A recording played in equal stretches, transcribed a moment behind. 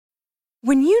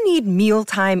When you need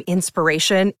mealtime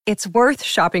inspiration, it's worth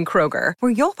shopping Kroger,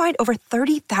 where you'll find over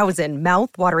 30,000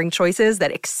 mouth-watering choices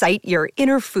that excite your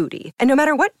inner foodie. And no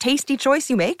matter what tasty choice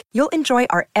you make, you'll enjoy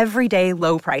our everyday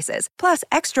low prices, plus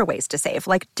extra ways to save,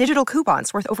 like digital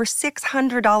coupons worth over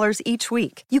 $600 each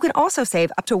week. You can also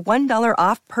save up to $1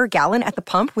 off per gallon at the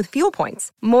pump with fuel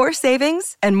points. More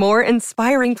savings and more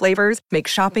inspiring flavors make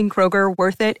shopping Kroger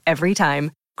worth it every time.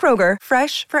 Kroger,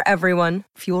 fresh for everyone.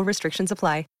 Fuel restrictions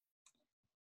apply.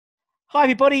 Hi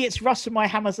everybody, it's Russ from My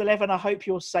Hammers 11. I hope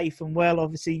you're safe and well.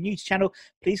 Obviously, new to the channel,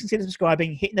 please consider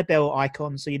subscribing, hitting the bell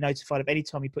icon so you're notified of any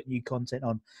time we put new content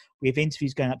on. We have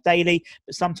interviews going up daily,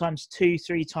 but sometimes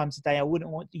 2-3 times a day. I wouldn't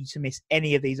want you to miss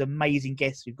any of these amazing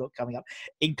guests we've got coming up,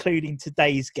 including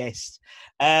today's guest.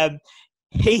 We'll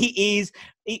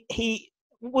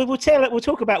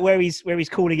talk about where he's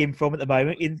calling in from at the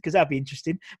moment, because that'd be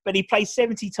interesting. But he played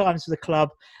 70 times for the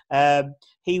club.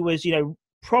 He was,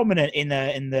 prominent in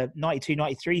the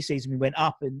 92-93 season. We went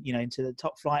up and into the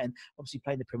top flight, and obviously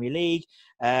played in the Premier League.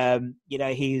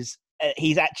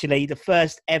 He's actually the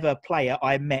first ever player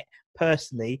I met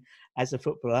personally as a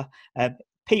footballer.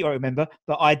 Pete, I remember,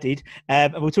 but I did.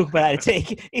 And we'll talk about that in a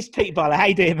tick. It's Pete Butler. How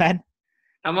you doing, man?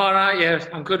 I'm all right, yeah.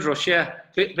 I'm good, Russ, yeah.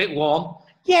 Bit warm.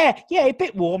 Yeah, a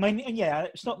bit warm. And yeah,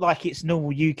 it's not like it's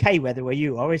normal UK weather where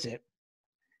you are, is it?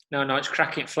 No, it's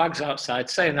cracking flags outside.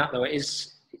 Saying that, though, it's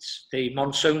the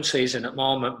monsoon season at the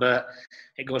moment, but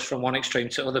it goes from one extreme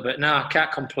to the other. But no, I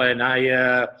can't complain.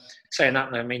 Saying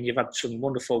that, I mean, you've had some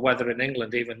wonderful weather in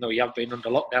England, even though you have been under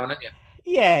lockdown, haven't you?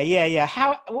 Yeah.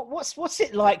 What's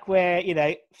it like where,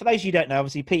 for those of you who don't know,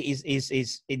 obviously Pete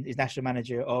is national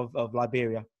manager of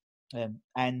Liberia.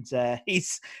 And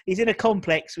he's in a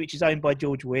complex which is owned by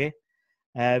George Weir.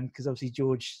 Because obviously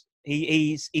George,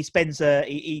 he spends,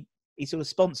 he sort of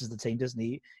sponsors the team, doesn't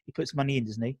he? He puts money in,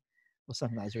 doesn't he? Or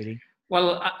something like that, really.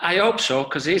 Well, I hope so,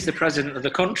 because he's the president of the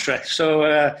country. So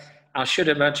I should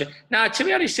imagine. Now, to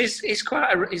be honest, he's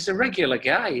a regular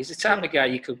guy. He's the type of guy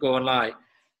you could go and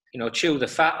chew the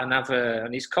fat and have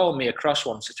and he's called me across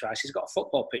once or twice. He's got a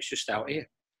football pitch just out here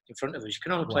in front of us. You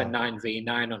can only play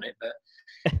 9v9 on it, but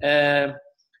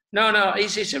no,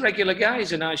 he's a regular guy.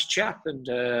 He's a nice chap, and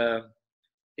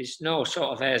there's no sort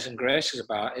of airs and graces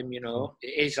about him.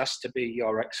 It has to be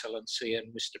Your Excellency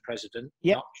and Mr. President,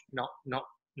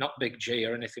 not Big G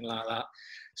or anything like that.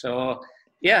 So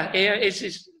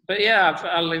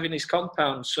I live in his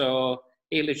compound, so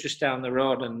he lives just down the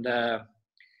road, and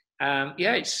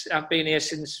I've been here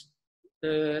since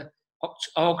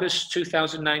August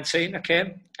 2019. I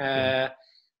came.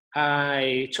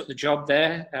 I took the job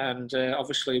there, and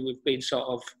obviously we've been sort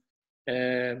of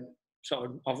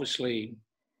obviously,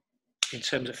 in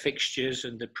terms of fixtures,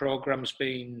 and the program's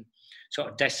been sort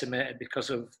of decimated because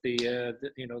of the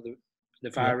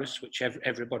virus, which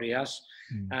everybody has,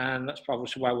 and that's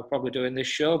probably why we're probably doing this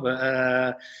show.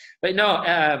 But no,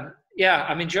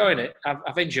 I'm enjoying it.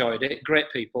 I've enjoyed it.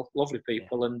 Great people, lovely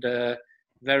people, and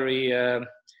very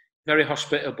very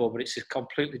hospitable. But it's a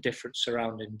completely different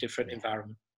surrounding, different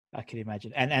environment. I can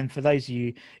imagine. And for those of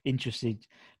you interested,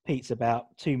 Pete's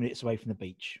about 2 minutes away from the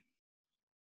beach.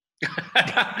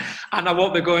 And I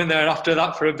won't be going there after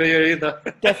that for a beer either.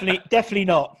 Definitely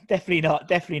not. But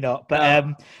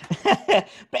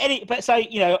but so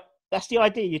that's the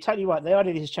idea. You're totally right. The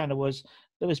idea of this channel was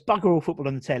there was bugger all football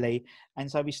on the telly,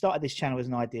 and so we started this channel as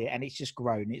an idea, and it's just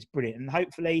grown. It's brilliant, and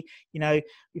hopefully,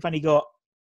 we've only got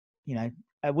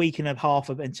a week and a half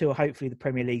until hopefully the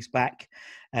Premier League's back,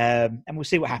 and we'll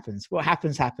see what happens. What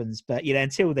happens. But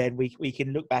until then, we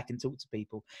can look back and talk to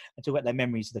people and talk about their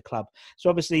memories of the club.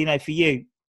 So obviously, for you,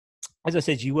 as I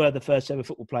said, you were the first ever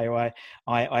football player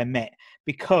I met,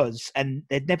 because, and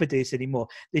they'd never do this anymore,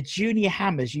 the junior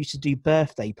Hammers used to do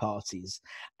birthday parties,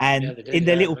 and in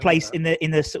their little place in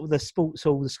the sort of the sports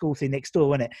hall, the school thing next door,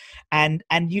 wasn't it? And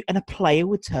a player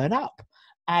would turn up,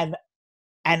 and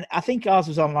I think ours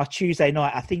was on like Tuesday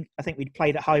night. I think we'd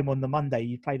played at home on the Monday.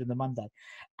 You played on the Monday.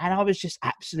 And I was just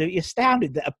absolutely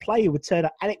astounded that a player would turn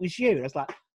up, and it was you. And I was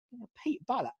like, Pete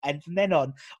Butler. And from then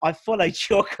on, I followed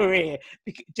your career.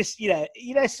 Just,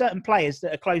 certain players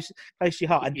that are close to your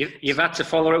heart. And you've had to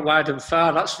follow it wide and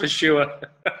far, that's for sure.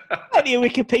 Plenty of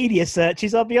Wikipedia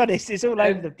searches, I'll be honest. It's all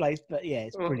over the place. But yeah,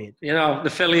 it's brilliant.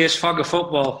 The Phileas Fogg of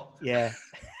football. Yeah.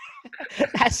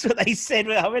 That's what they said.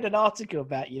 I read an article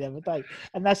about you the other day,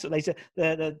 and that's what they said,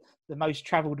 the most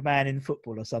travelled man in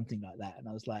football or something like that. And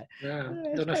I was like,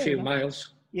 done a few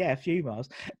miles. Yeah, a few miles.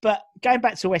 But going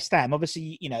back to West Ham,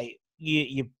 obviously,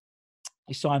 you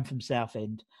signed from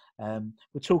Southend.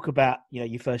 We'll talk about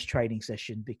your first training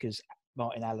session, because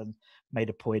Martin Allen made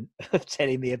a point of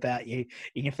telling me about you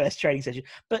in your first training session.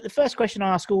 But the first question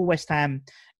I ask all West Ham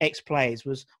ex-players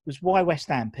was why West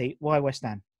Ham, Pete? Why West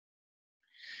Ham?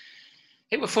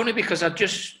 It was funny because I'd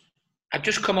just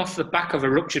come off the back of a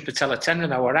ruptured patella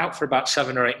tendon. I were out for about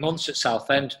 7 or 8 months at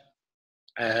Southend.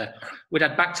 We'd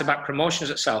had back-to-back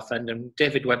promotions at Southend, and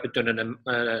David Webb had done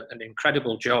an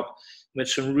incredible job with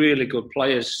some really good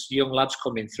players, young lads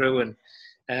coming through,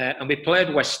 and we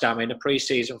played West Ham in a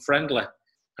pre-season friendly,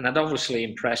 and I'd obviously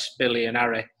impressed Billy and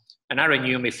Harry, and Harry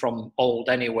knew me from old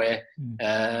anyway.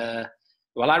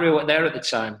 Well, Harry was there at the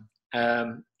time.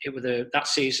 It was that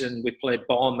season we played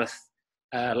Bournemouth,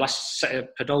 last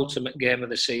penultimate game of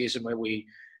the season, where we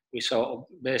sort of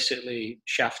basically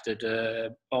shafted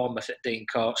Bournemouth at Dean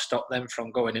Court, stopped them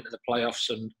from going into the playoffs,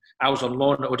 and I was on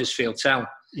loan at Huddersfield Town.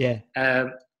 Yeah.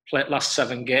 Played last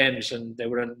 7 games, and they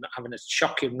were having a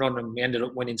shocking run, and we ended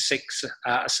up winning 6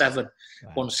 out of 7.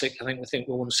 Right. Won 6. I think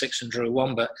we won 6 and drew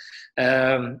 1, but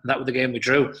that was the game we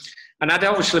drew. And I'd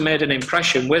obviously made an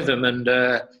impression with him, and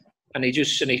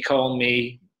he called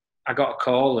me. I got a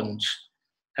call, and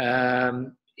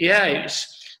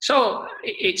so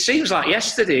it seems like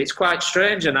yesterday. It's quite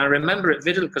strange, and I remember it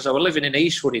vividly because I was living in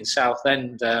Eastwood in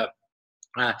Southend, and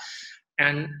I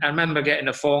remember getting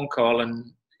a phone call,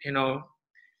 and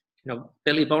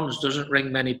Billy Bonds doesn't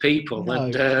ring many people, no.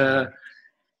 And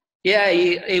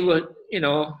he was.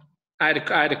 I had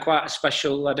quite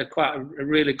a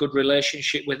really good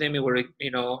relationship with him. He was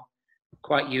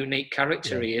quite unique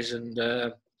character. Yeah. He is, and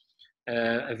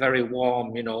a very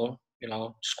warm,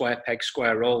 square peg,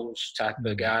 square holes type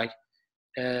of guy.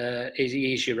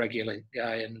 He's your regular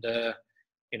guy, and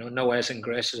no airs and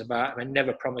graces about him, and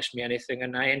never promised me anything.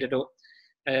 And I ended up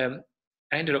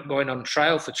going on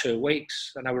trial for 2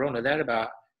 weeks, and I were only there about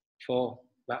 4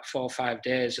 or 5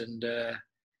 days, and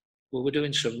we were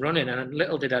doing some running. And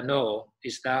little did I know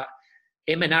is that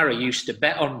him and Harry used to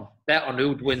bet on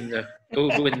who'd win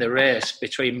the race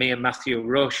between me and Matthew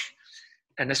Rush.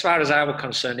 And as far as I was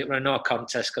concerned, it was no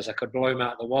contest because I could blow him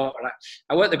out of the water.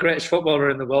 I weren't the greatest footballer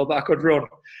in the world, but I could run.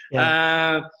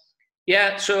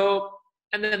 Yeah. So,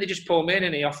 and then they just pulled me in,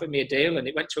 and he offered me a deal, and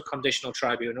it went to a conditional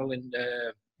tribunal in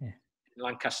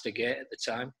Lancaster Gate at the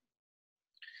time.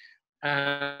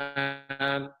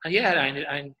 And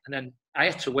then I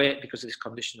had to wait because of this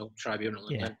conditional tribunal.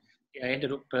 And then I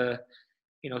ended up,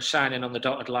 signing on the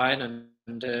dotted line,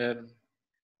 and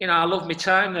I loved my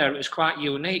time there. It was quite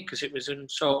unique because it was in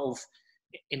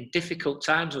difficult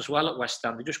times as well at West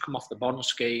Ham. They just come off the bond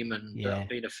scheme and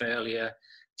been a failure.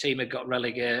 Team had got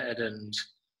relegated, and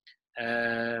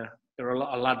there were a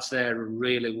lot of lads there who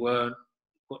really weren't,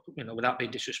 without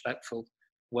being disrespectful,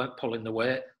 weren't pulling the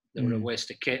weight. They were a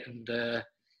waste of kit,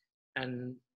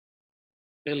 and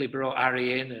Billy brought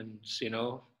Harry in, and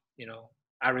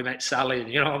Harry met Sally.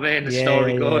 You know what I mean? The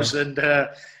story goes, and.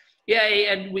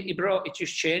 And he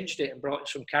just changed it and brought in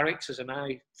some characters, and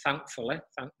thank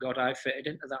God, I fitted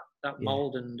into that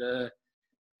mould, and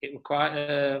it was quite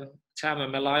a time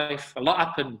of my life. A lot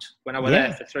happened when I was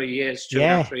there for 3 years,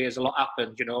 2.5, 3 years. A lot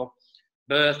happened,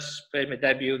 Births, played my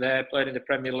debut there, played in the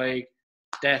Premier League,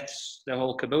 deaths, the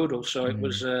whole caboodle. So it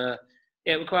was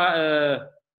quite a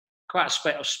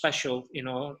special,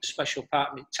 special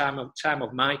part of time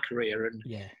of my career, and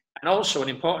also an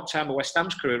important time of West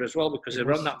Ham's career as well, because they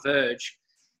were on that verge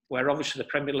where obviously the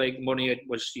Premier League money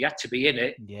you had to be in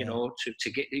it,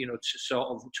 to get,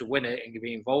 to win it and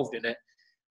be involved in it.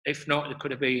 If not, it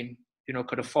could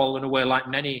have fallen away like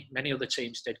many other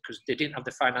teams did, because they didn't have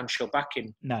the financial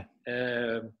backing. No.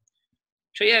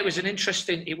 It was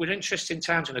interesting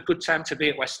times, and a good time to be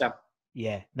at West Ham.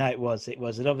 Yeah, no, it was,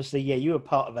 and obviously, you were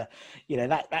part of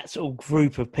that sort of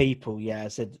group of people. Yeah, I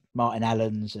said Martin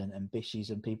Allens and Bishies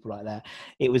and people like that.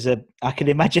 It was I can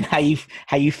imagine how you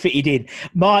fitted in.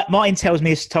 Martin told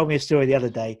me a story the other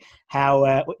day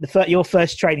how your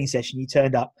first training session, you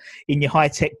turned up in your high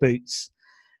tech boots,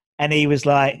 and he was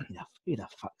like, "Who the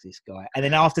fuck's this guy?" And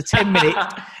then after 10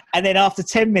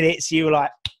 minutes, you were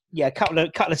like, "Yeah, a couple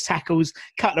of tackles,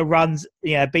 couple of runs,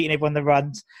 beating everyone the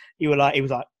runs." He was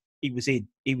like. He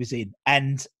was in.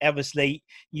 And obviously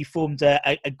you formed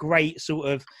a great sort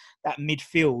of, that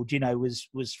midfield,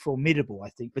 was formidable, I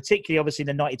think, particularly obviously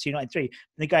in the 92-93.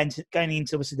 And going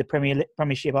into obviously the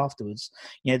Premiership afterwards,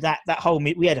 that whole,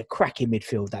 we had a cracking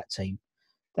midfield, that team.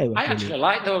 I actually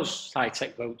like those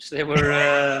high-tech boots. They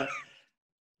were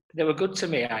they were good to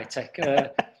me, high-tech.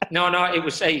 No, it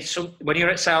was, when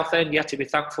you're at Southend, you have to be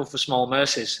thankful for small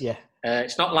mercies. Yeah.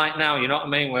 It's not like now, you know what I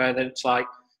mean, where it's like,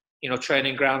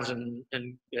 training grounds and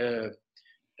the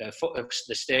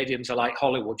stadiums are like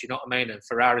Hollywood, you know what I mean? And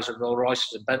Ferraris and Rolls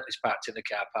Royces and Bentleys parked in the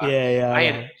car park.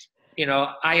 you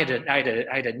know, I had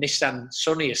a Nissan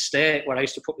Sunny estate where I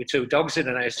used to put my 2 dogs in,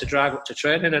 and I used to drive up to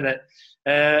training in it.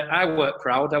 I weren't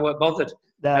proud. I weren't bothered.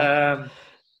 No.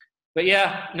 But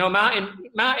yeah, no, Martin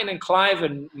and Clive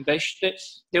and Bish,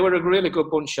 they were a really good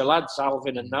bunch of lads,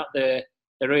 Alvin and that.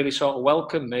 They really sort of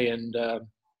welcomed me and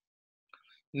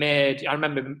I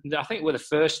remember, I think it was the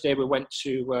first day we went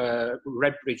to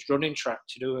Redbridge running track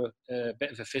to do a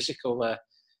bit of a physical there.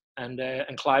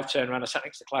 And Clive turned around. I sat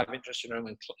next to Clive in the dressing room,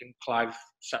 and Clive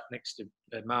sat next to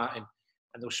Martin.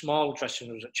 And there were small dressing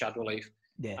rooms at Chadwell Heath.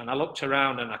 Yeah. And I looked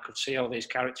around and I could see all these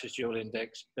characters: Julian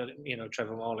Dix, you know,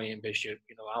 Trevor Morley and Bishop,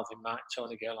 you know, Alvin, Martin,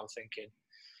 Tony Gale. I'm thinking,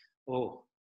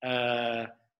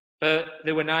 but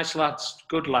they were nice lads,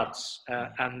 good lads,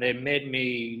 and they made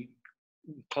me.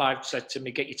 Clive said to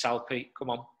me, "Get your towel, Pete. Come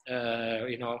on,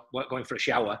 you know, we're going for a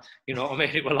shower. You know what I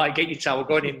mean? It was like, get your towel,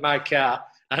 going in my car."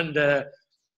 And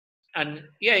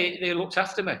yeah, they looked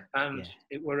after me, and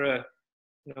it were a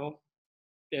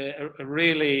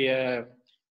really.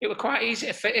 It was quite easy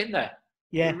to fit in there.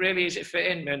 Yeah, it was really easy to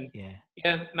fit in, and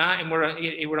Martin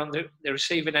he were on the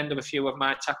receiving end of a few of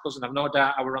my tackles, and I've no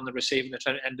doubt I were on the receiving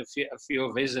end of a few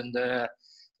of his, and I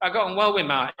got on well with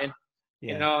Martin.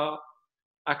 Yeah. You know,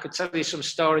 I could tell you some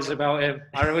stories about him.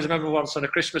 I always remember once on a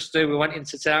Christmas do, we went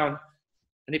into town,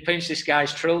 and he pinched this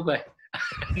guy's trilby,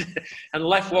 and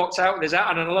left walked out with his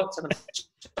hat on, and I looked and I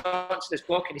talked to this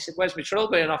bloke, and he said, "Where's my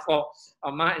trilby?" And I thought,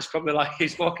 oh, Martin's probably like,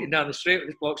 he's walking down the street with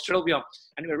this bloke's trilby on.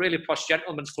 And it was a really posh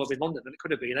gentleman's club in London, and it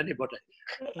could have been anybody.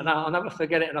 And I'll never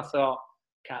forget it, and I thought,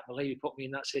 can't believe you put me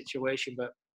in that situation.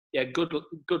 But yeah, good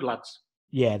lads.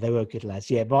 Yeah, they were good lads.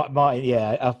 Yeah, Martin.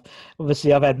 Yeah,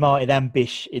 I've had Martin and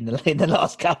Bish in the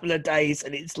last couple of days,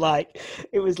 and it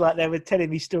was like they were telling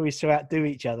me stories to outdo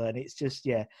each other, and it's just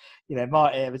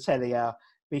Martin would tell you how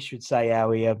Bish would say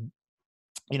how he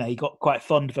he got quite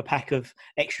fond of a pack of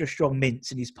extra strong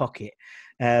mints in his pocket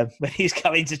when he was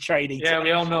coming to training. Yeah,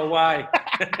 we all know why.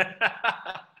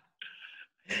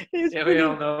 We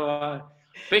all know why.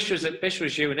 Bish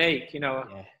was unique. You know,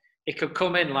 he could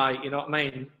come in like, you know what I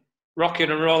mean,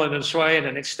 rocking and rolling and swaying,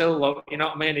 and it's still look, you know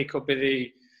what I mean. He could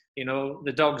be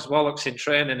the dog's bollocks in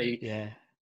training.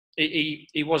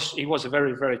 He was a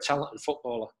very, very talented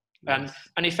footballer, and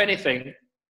if anything,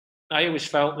 I always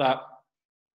felt that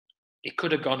he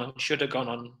could have gone and should have gone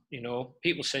on. You know,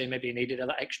 people say maybe he needed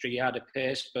that extra yard of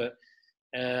pace, but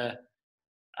I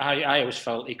always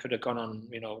felt he could have gone on.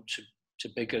 You know, to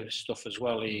bigger stuff as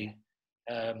well. He,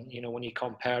 when you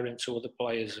compare him to other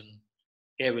players and.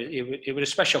 Yeah, he was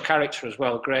a special character as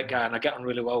well. Great guy, and I get on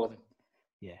really well with him.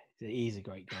 Yeah, he's a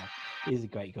great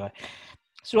guy.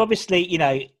 So obviously,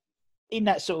 in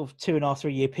that sort of 2.5,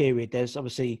 3 year period, there's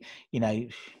obviously,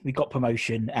 we got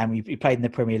promotion and we played in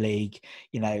the Premier League.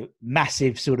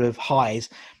 Massive sort of highs.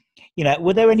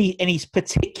 Were there any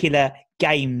particular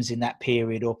games in that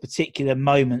period or particular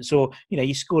moments, or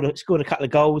you scored a couple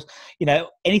of goals?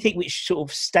 Anything which sort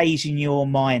of stays in your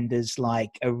mind as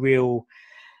like a real.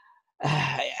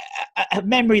 A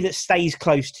memory that stays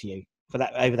close to you for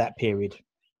that over that period.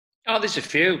 Oh, there's a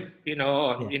few.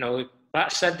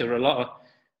 That said, there were a lot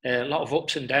of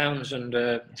ups and downs, and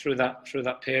through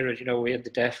that period, we had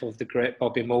the death of the great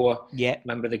Bobby Moore. Yeah,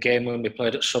 remember the game when we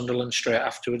played at Sunderland straight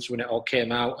afterwards when it all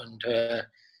came out, and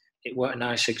it weren't a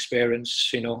nice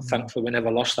experience. Thankfully we never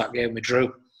lost that game. We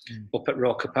drew up at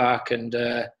Roker Park, and.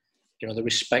 The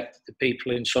respect the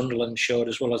people in Sunderland showed,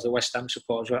 as well as the West Ham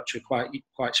supporters, were actually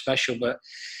quite special. But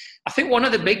I think one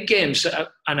of the big games,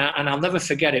 and I'll never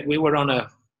forget it. We were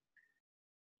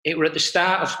it were at the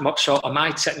start of my sort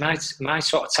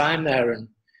of time there, and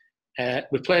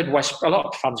we played West. A lot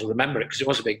of fans will remember it because it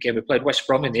was a big game. We played West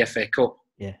Brom in the FA Cup.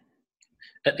 Yeah.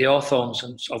 At the Hawthorns,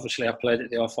 and obviously I played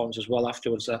at the Hawthorns as well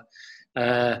afterwards.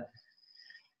 And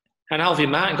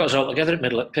Alvin Martin got us all together at the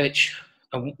middle of the pitch.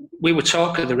 And we were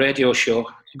talking the radio show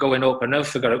going up. I never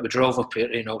forgot it. We drove up here,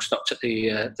 stopped at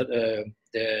the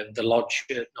lodge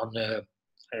on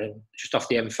just off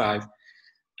the M5.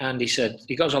 And he said,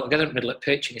 he got us all together in the middle of the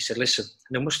pitch, and he said, "Listen,"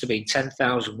 and there must have been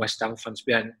 10,000 West Ham fans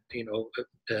behind,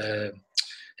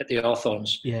 at the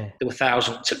Hawthorns. Yeah, there were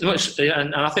thousands,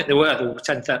 and I think there were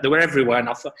 10,000. They were everywhere. And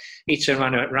I thought, he turned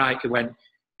around and went, "Right," he went,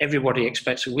 "Everybody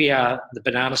expects we are the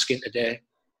banana skin today."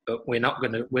 But we're not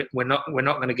going to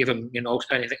give them,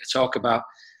 anything to talk about.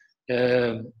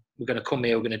 We're going to come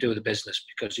here. We're going to do the business,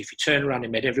 because if you turn around, he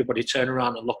made everybody turn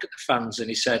around and look at the fans, and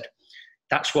he said,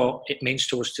 "That's what it means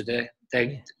to us today.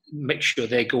 They make sure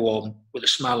they go home with a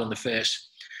smile on their face."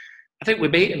 I think we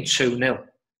beat them 2-0.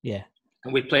 Yeah,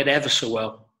 and we played ever so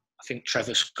well. I think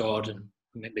Trevor scored, and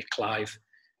maybe Clive,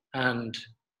 and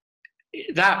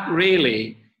that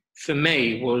really, for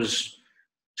me, was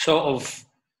sort of.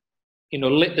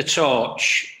 lit the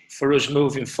torch for us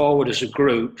moving forward as a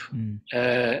group,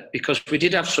 because we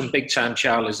did have some big-time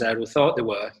Charlies there who thought they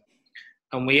were,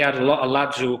 and we had a lot of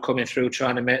lads who were coming through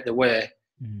trying to make their way,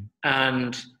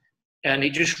 and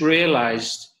it just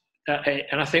realised that,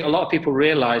 and I think a lot of people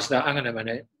realised that, hang on a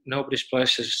minute, nobody's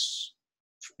place is,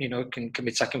 can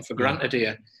be taken for granted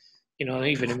here.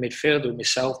 Even in midfield with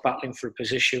myself battling for a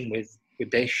position with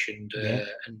Bish and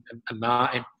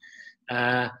Martin.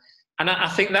 And I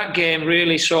think that game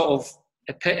really sort of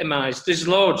epitomised. There's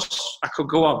loads I could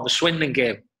go on. The Swindon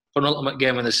game, penultimate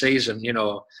game of the season,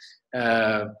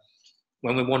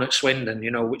 when we won at Swindon,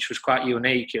 which was quite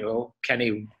unique.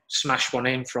 Kenny smashed one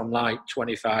in from like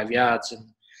 25 yards.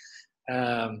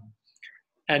 And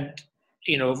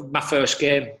my first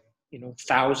game,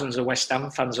 thousands of West Ham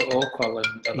fans at Oakwell.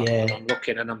 And I'm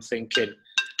looking and I'm thinking,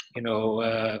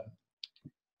 I'm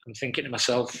thinking to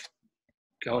myself,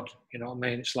 God,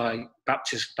 it's like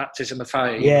baptism of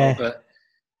fire. But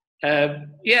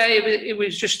it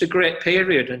was just a great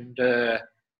period, and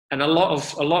a lot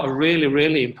of really,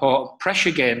 really important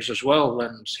pressure games as well,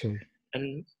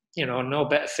 and no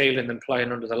better feeling than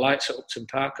playing under the lights at Upton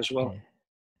Park as well. Yeah.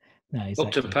 No,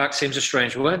 exactly. Upton Park seems a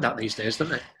strange word that these days,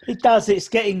 doesn't it? It does. It's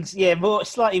getting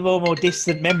slightly more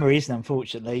distant memory, isn't it?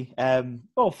 Unfortunately,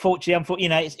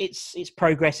 fortunately, it's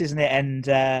progress, isn't it? And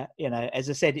as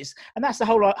I said, that's the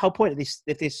whole point of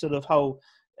this sort of whole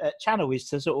channel, is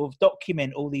to sort of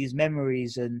document all these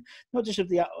memories, and not just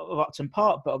of Upton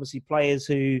Park, but obviously players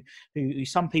who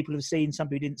some people have seen, some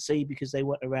people didn't see because they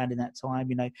weren't around in that time.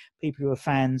 People who are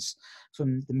fans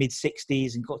from the mid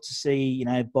 '60s and got to see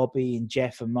Bobby and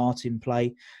Jeff and Martin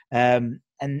play. And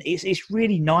it's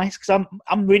really nice, because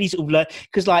I'm really sort of learning,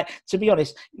 because to be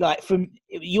honest, from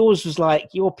yours was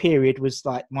your period was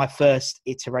my first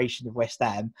iteration of West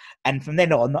Ham, and from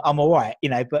then on I'm all right,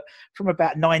 but from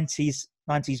about 90s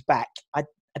back, I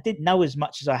didn't know as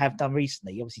much as I have done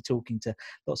recently, obviously talking to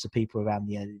lots of people around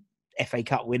the FA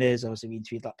Cup winners. Obviously we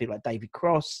interviewed people like David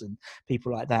Cross and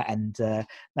people like that, and no,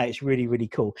 it's really, really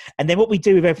cool. And then what we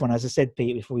do with everyone, as I said,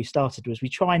 Pete, before we started, was we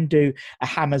try and do a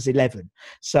Hammers 11.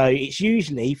 So it's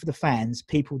usually, for the fans,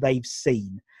 people they've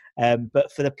seen,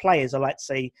 but for the players, I like to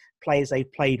say players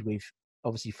they've played with,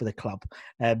 obviously for the club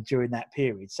during that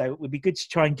period. So it would be good to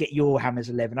try and get your Hammers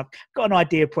 11. I've got an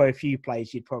idea of probably a few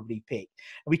players you'd probably pick,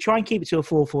 and we try and keep it to a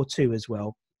 4-4-2 as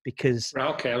well, because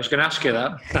okay, I was going to ask you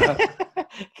that.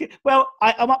 Well,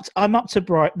 I'm up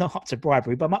to not up to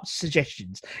bribery, but I'm up to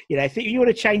suggestions. If you want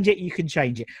to change it, you can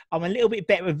change it. I'm a little bit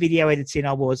better at video editing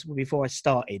I was before I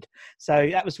started, so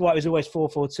that was why it was always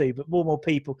 4-4-2. But more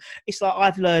people, it's like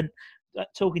I've learned,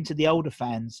 talking to the older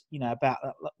fans, about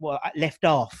left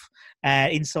half,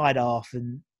 inside half,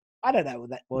 and I don't know what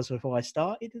that was before I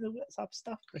started and all that type of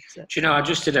stuff. But, do you know, I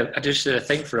just did a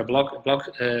thing for a blogger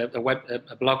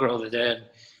the other day,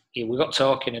 and we got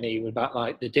talking, and he was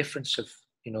about the difference of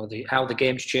how the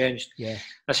game's changed. Yeah,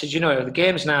 I said, the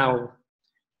game's now,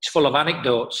 it's full of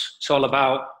anecdotes. It's all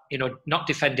about not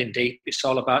defending deep. It's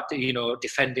all about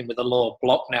defending with a low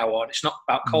block now, or it's not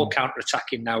about cold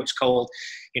counter-attacking now. It's called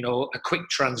a quick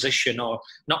transition, or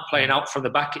not playing out from the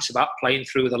back. It's about playing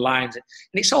through the lines, and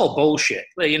it's all bullshit.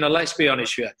 Let's be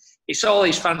honest here. It's all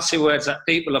these fancy words that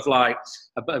people have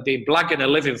been blagging a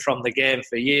living from the game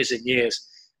for years and years,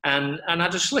 and I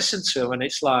just listen to them, and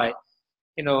it's like,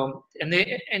 and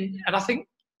I think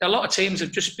a lot of teams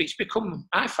have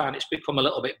I find it's become a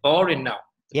little bit boring now.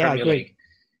 Yeah, Premier I agree. League.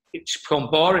 It's become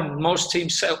boring. Most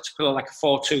teams set up to play like a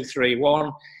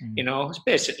 4-2-3-1. It's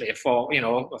basically a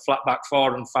flat back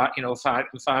four and five,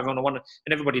 5 on one, and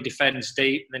everybody defends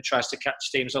deep and then tries to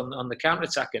catch teams on the counter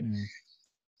attack. And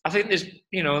I think there's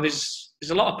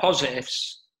a lot of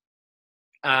positives,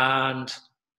 and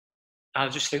I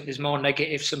just think there's more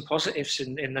negatives than positives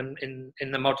in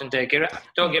the modern day era.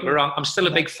 Don't get me wrong, I'm still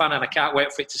a big fan, and I can't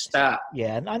wait for it to start.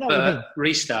 Yeah, I know what you mean.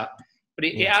 Restart. But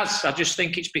it has. I just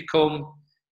think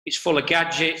it's full of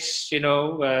gadgets,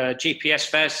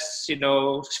 GPS vests,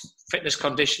 fitness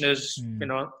conditioners,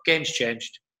 game's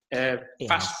changed.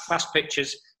 Fast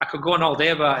pictures. I could go on all day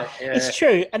about it. It's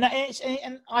true. And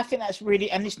I think that's really,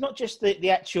 and it's not just the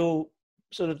actual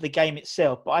sort of the game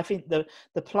itself, but I think the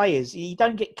players, you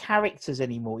don't get characters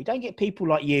anymore. You don't get people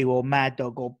like you or Mad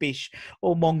Dog or Bish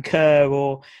or Moncur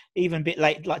or even a bit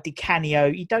like Di Canio.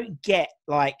 You don't get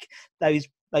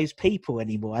those people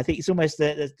anymore. I think it's almost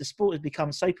the sport has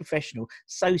become so professional,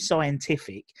 so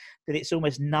scientific, that it's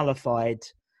almost nullified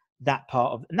that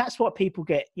part of, and that's what people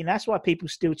get. That's why people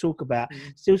still talk about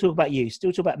you,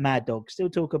 still talk about Mad Dog, still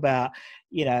talk about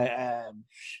your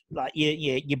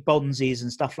Bonzis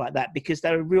and stuff like that, because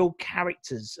they're real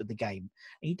characters of the game,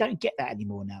 and you don't get that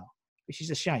anymore now. which is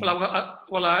a shame.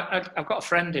 Well, I've got a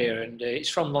friend here, and he's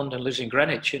from London, lives in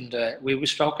Greenwich, and we were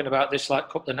talking about this like a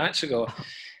couple of nights ago.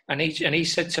 And he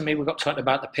said to me, we got talking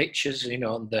about the pitches, you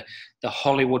know, and the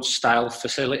Hollywood style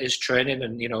facilities, training,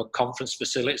 and, you know, conference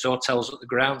facilities, hotels at the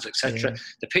grounds, etc. Yeah.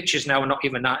 The pitches now are not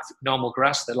even normal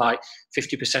grass; they're like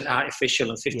 50%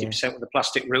 artificial and 50% with the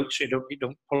plastic roots. You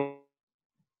don't pull.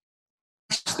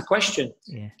 That's the question.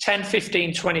 10,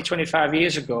 15, 20, 25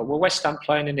 years ago, were West Ham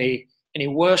playing any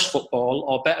worse football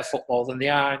or better football than they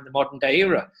are in the modern day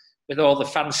era, with all the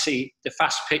fast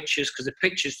pitches? Because the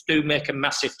pitches do make a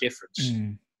massive difference.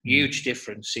 Huge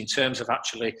difference in terms of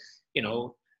actually, you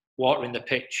know, watering the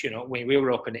pitch. You know, when we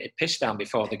were open, it'd piss down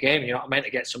before the game. You know what I mean?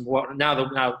 To get some water. Now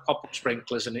pop-up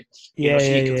sprinklers, and you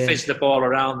can fizz the ball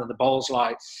around, and the ball's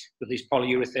like with these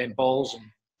polyurethane balls. And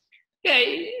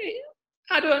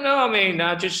I don't know. I mean,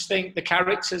 I just think the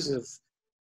characters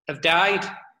have died.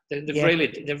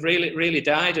 They've really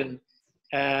died,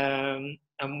 and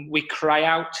we cry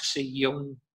out to see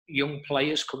young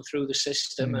players come through the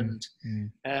system, and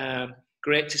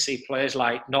great to see players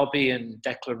like Nobby and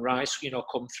Declan Rice, you know,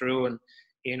 come through, and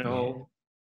you know,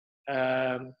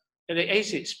 and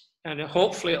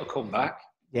hopefully it'll come back.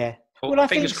 Yeah. Well,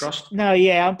 fingers crossed. No,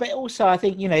 yeah, but also I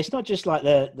think, you know, it's not just like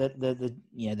the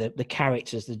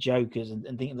characters, the jokers, and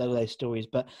thinking of those stories,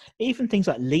 but even things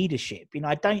like leadership. You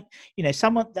know,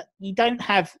 someone that you don't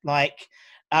have like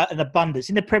an abundance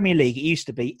in the Premier League. It used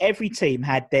to be every team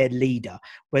had their leader,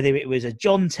 whether it was a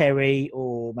John Terry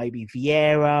or maybe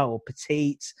Vieira or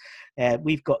Petit.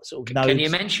 We've got sort of Can you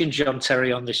mention John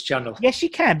Terry on this channel? Yes, you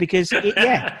can, because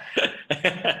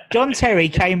John Terry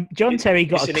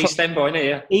got an East End boy,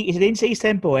 isn't he? He's an East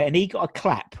End boy, and he got a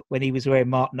clap when he was wearing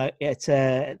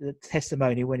the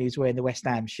testimony when he was wearing the West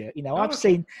Ham shirt. You know, I've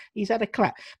seen he's had a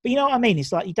clap, but you know what I mean.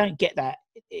 It's like you don't get that.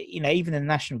 You know, even in the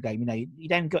national game, you know, you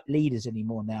don't got leaders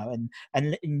anymore now,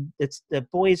 and it's the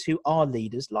boys who are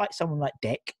leaders, like someone like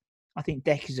Deck. I think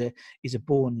Deck is a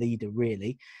born leader,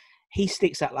 really. He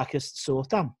sticks out like a sore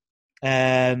thumb,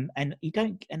 and you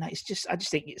don't. And it's just, I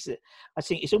think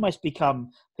it's almost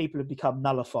become, people have become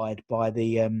nullified by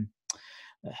the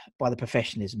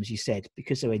professionalism, as you said,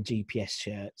 because they're wearing GPS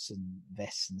shirts and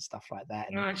vests and stuff like that.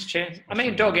 No, it's true. I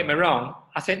mean, don't get me wrong.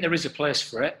 I think there is a place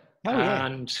for it,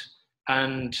 and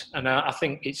I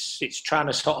think it's trying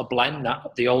to sort of blend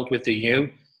that, the old with the new,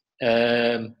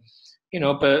 you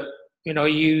know. But you know,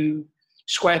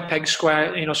 square peg,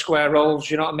 square holes.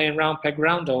 You know what I mean? Round peg,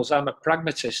 round holes. I'm a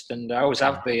pragmatist, and I always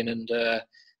have been. And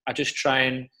I just try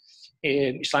and.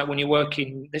 It's like when you work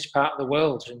in this part of the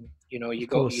world, and you know, you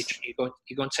go and take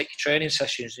your training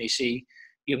sessions, and you see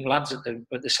young lads at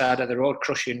the side of the road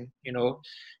crushing, you know,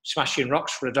 smashing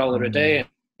rocks for $1 a day, and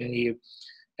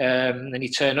then you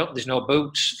turn up. There's no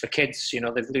boots for kids. You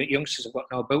know, the youngsters have got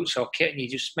no boots or kit, and you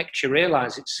just makes you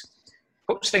realise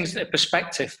puts things into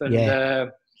perspective,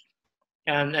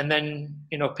 and then,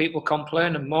 you know, people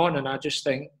complain and moan, and I just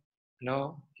think, you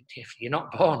know, if you're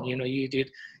not born, you know, you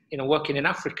did, you know, working in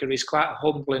Africa is quite a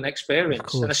humbling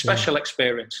experience, and a special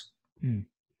experience.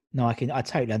 No, I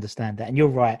totally understand that, and you're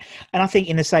right. And I think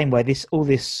in the same way, all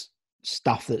this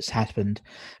stuff that's happened,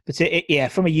 but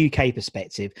from a UK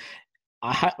perspective,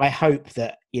 I hope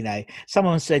that, you know,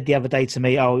 someone said the other day to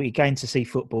me, "Oh, you're going to see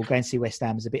football, going to see West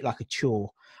Ham is a bit like a chore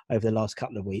over the last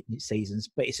couple of seasons,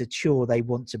 but it's a chore they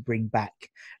want to bring back.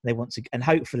 They want to, and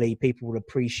hopefully people will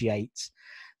appreciate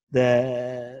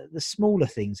the smaller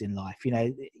things in life. You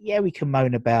know, we can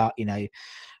moan about, you know,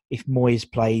 if Moyes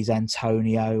plays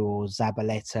Antonio or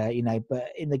Zabaleta, you know, but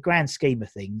in the grand scheme of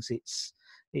things, it's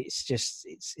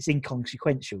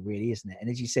inconsequential, really, isn't it? And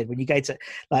as you said, when you go to,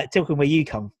 like, Tilken, where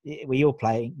you're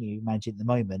playing, you manage at the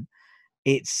moment,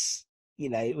 it's, you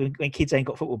know, when kids ain't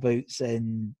got football boots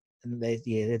and there's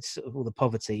sort of all the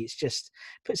poverty, it's just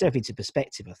puts everything into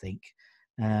perspective, I think.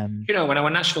 You know, when I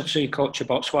was national team coach of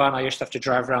Botswana, I used to have to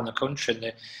drive around the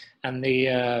country, and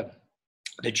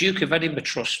the Duke of Edinburgh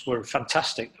Trust were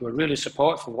fantastic. They were really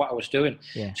supportive of what I was doing.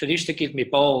 Yeah. So they used to give me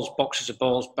boxes of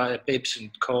balls, bibs and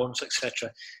cones,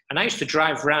 etc. And I used to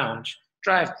drive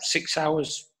 6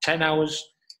 hours, 10 hours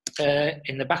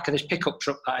in the back of this pickup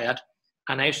truck that I had.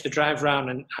 And I used to drive around,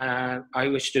 and I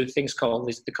used to do things called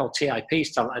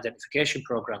TIPs, talent identification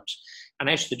programs. And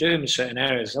I used to do them in certain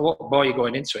areas. I won't bore you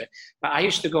going into it, but I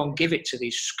used to go and give it to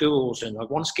these schools, and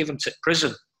I'd once give them to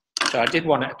prison. So I did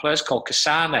one at a place called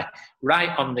Kasane,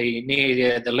 right on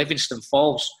near the Livingston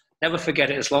Falls. Never forget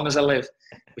it as long as I live.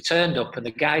 We turned up, and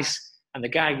the guy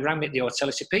rang me at the hotel.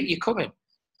 He said, "Pete, you coming?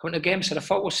 Coming to the game?" I said, "I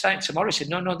thought we're starting tomorrow." He said,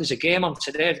 No, there's a game on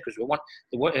today because we want,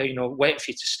 waiting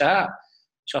for you to start.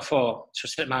 So I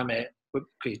said to my mate,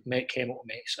 his mate came up with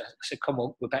me. So I said, come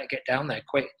on, we better get down there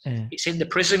quick. Yeah. It's in the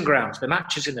prison grounds. The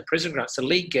match is in the prison grounds. It's a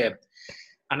league game.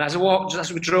 And as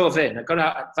we drove in, I got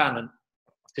out of the van and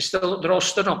they're all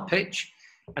stood on pitch.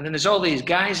 And then there's all these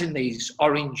guys in these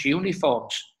orange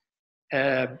uniforms.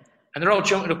 And they're all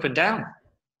jumping up and down.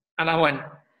 And I went,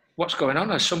 what's going on?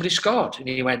 Has somebody scored? And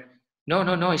he went,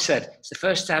 no. He said, it's the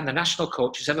first time the national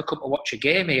coach has ever come to watch a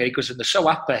game here. He goes, and they're so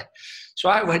happy. So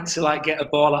I went to get a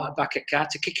ball out of the back of the car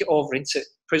to kick it over into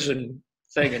prison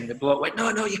thing. And the bloke went,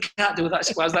 no, you can't do that.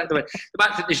 So I was like, the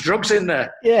fact that there's drugs in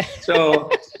there. Yeah. So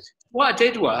what I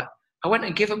did was, I went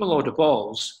and gave him a load of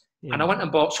balls. Yeah. And I went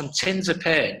and bought some tins of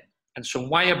paint and some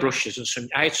wire brushes and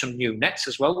I had some new nets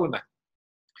as well with me.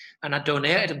 And I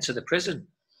donated them to the prison.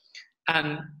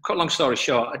 And cut long story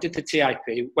short, I did the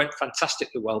TIP, went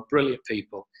fantastically well, brilliant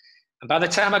people. And by the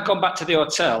time I'd gone back to the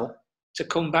hotel to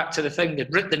come back to the thing,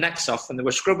 they'd ripped the nets off and they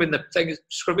were scrubbing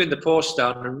the post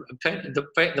down and painting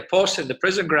the post in the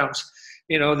prison grounds.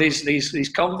 These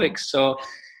convicts. So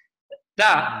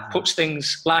that puts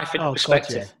life into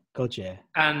perspective. God, yeah.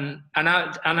 And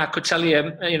I could tell you,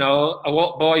 I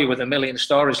won't bore you with a million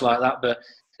stories like that, but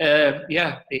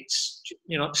it's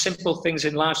simple things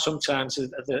in life sometimes are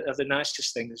the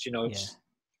nicest things.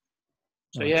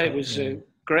 It was a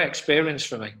great experience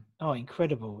for me. Oh,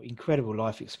 incredible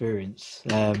life experience.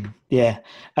 Anyway,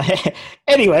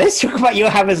 let's talk about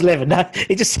your Hammers 11. No,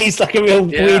 it just seems like a real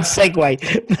weird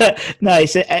segue. But no,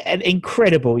 it's an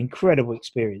incredible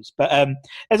experience. But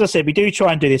as I said, we do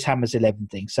try and do this Hammers 11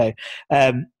 thing. So,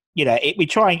 we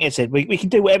try and, as I said, we can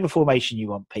do whatever formation you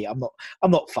want, Pete.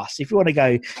 I'm not fussed. If you want to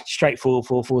go straight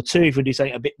 4-4-2, if we do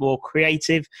something a bit more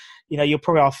creative, you're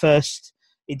probably our first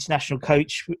international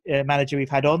coach manager we've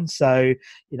had on, so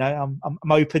I'm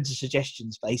open to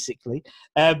suggestions basically.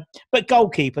 But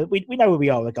goalkeeper, we know where we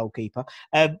are. A goalkeeper.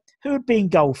 Who would be in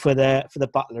goal for the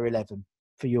Butler 11?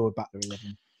 For your Butler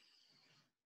 11?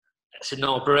 It's a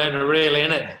no-brainer, really,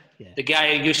 isn't it? Yeah. The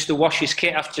guy who used to wash his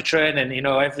kit after training,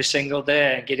 every single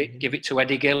day, and give it to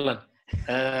Eddie Gillen.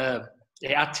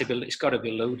 It's got to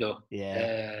be Ludo.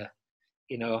 Yeah.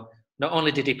 Not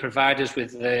only did he provide us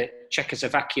with the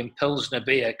Czechoslovakian Pilsner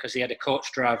beer, because he had a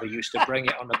coach driver who used to bring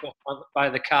it by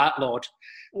the cartload.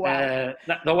 Wow.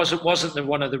 That wasn't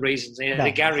one of the reasons. He had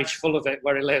a garage full of it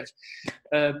where he lived.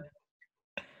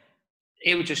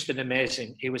 He was just an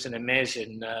amazing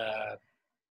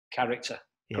character.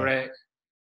 Yeah. Great,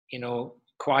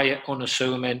 quiet,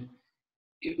 unassuming.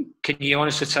 Can you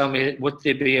honestly tell me, would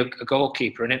there be a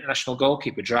goalkeeper, an international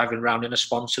goalkeeper, driving around in a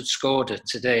sponsored Skoda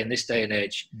today in this day and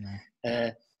age?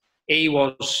 No. He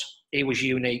was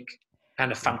unique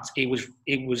and he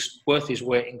was worth his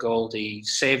weight in gold. He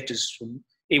saved us.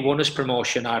 He won us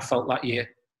promotion, I felt, that year.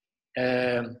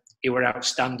 He were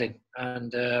outstanding,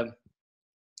 and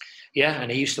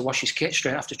and he used to wash his kit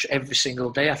straight after every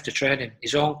single day after training.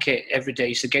 His own kit every day. He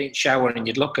used to get in the shower and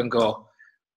you'd look and go,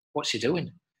 "What's he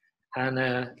doing?"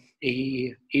 And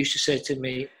he used to say to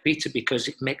me, "Peter, because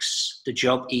it makes the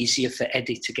job easier for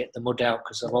Eddie to get the mud out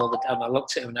because of all the." And I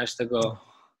looked at him and I used to go,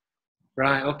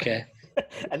 "Right, okay."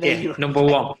 And then number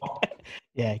one.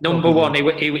 Number one.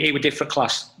 He was different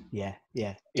class. Yeah.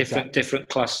 Different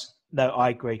class. No, I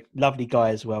agree. Lovely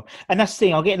guy as well. And that's the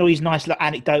thing, I'm getting all these nice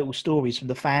anecdotal stories from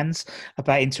the fans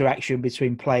about interaction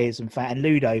between players and fans. And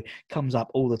Ludo comes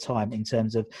up all the time in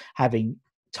terms of having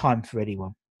time for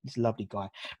anyone. He's a lovely guy.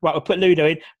 Right, we'll put Ludo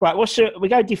in. Right, we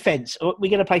go defence. We're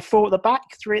going to play 4 at the back,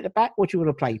 3 at the back. What do you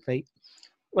want to play, Pete?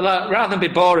 Well, rather than be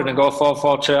boring and go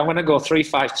 4-4-2, I'm going to go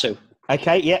 3-5-2.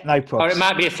 Okay, yeah, no problem. Or it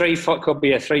might be a 3-4, could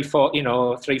be a 3-4,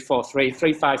 3-4-3,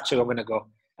 3-5-2. I'm going to go.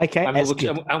 Okay, and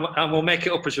we'll make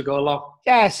it up as we go along.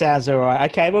 Yeah, sounds all right.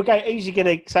 Okay, we'll go. Who's you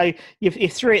going to? So you're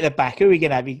 3 at the back. Who are we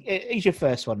going to have? Who's your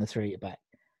first one? The 3 at the back.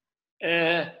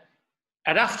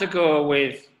 I'd have to go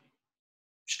with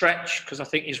Stretch because I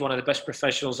think he's one of the best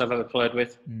professionals I've ever played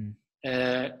with.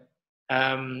 And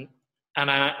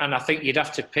I think you'd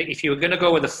have to pick, if you were going to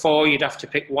go with a 4, you'd have to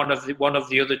pick one of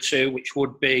the other 2, which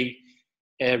would be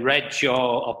Reg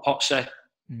or Potsy.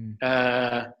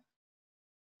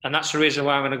 And that's the reason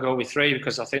why I'm going to go with 3,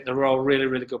 because I think they're all really,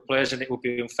 really good players, and it would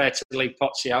be unfair to leave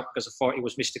Potsy out because I thought he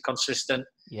was Mr. Consistent.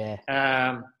 Yeah.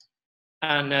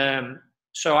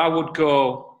 So I would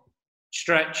go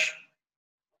Stretch,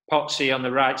 Potsy on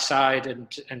the right side,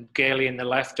 and Gailey in the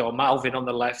left, or Malvin on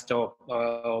the left, or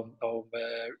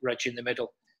Reg in the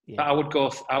middle. Yeah. But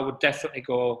I would definitely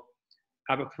go.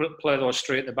 I would play those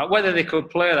 3 at the back. Whether they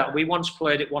could play that, we once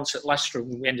played it once at Leicester,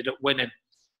 and we ended up winning.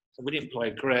 So we didn't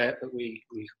play great, but we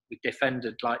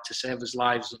defended to save us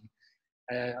lives.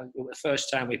 And the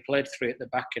first time we played 3 at the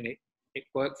back, and it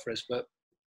worked for us. But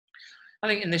I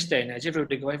think in this day and age,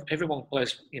 everyone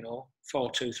plays,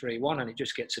 4-2-3-1, and it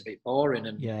just gets a bit boring.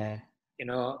 And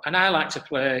and I like to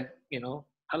play.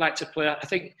 I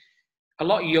think a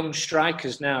lot of young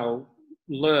strikers now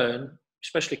learn,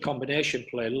 especially combination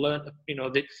play.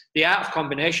 The art of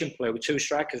combination play with two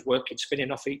strikers working, spinning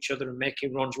off each other and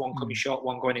making runs, one coming short,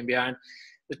 one going in behind.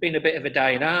 There's been a bit of a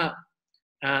dying art,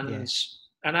 and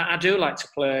I do like to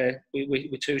play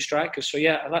with two strikers. So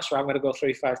that's why I'm going to go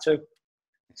 3-5-2.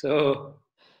 So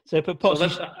we put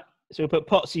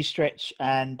Potsy, Stretch,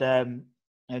 and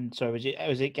sorry,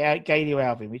 was it Gailey or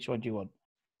Alvin? Which one do you want?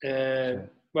 I'd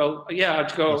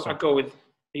go with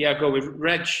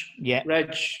Reg. Yeah.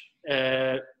 Reg,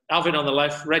 Alvin on the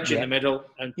left, Reg in the middle,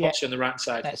 and Potsy on the right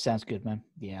side. That sounds good, man.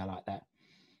 Yeah, I like that.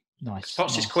 Nice.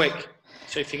 Potsy's quick,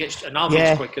 so if you get and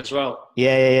Alvin's quick as well.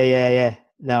 Yeah.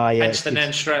 No, hence the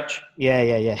name Stretch. Yeah.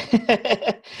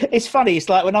 It's funny. It's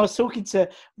like when I was talking to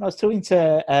Martin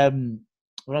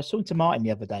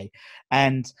the other day,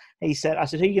 and I said,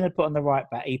 who are you going to put on the right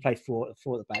back? He played for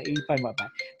the back. He played right back,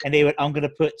 and he went, I'm going to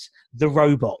put the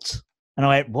robot. And I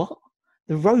went, what?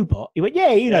 The robot? He went,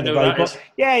 yeah, the robot.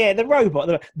 Yeah, the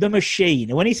robot, the machine.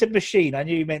 And when he said machine, I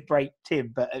knew he meant break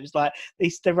Tim, but it was like,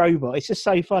 it's the robot. It's just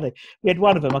so funny. We had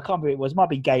one of them, I can't remember who it was, it might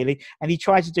be Gailey, and he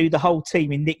tried to do the whole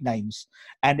team in nicknames.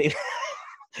 And I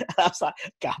was like,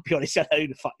 God, I'll be honest, I don't know who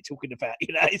the fuck you're talking about.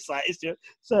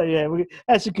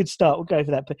 That's a good start. We'll go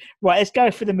for that. But, right, let's go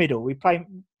for the middle. We play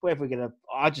whatever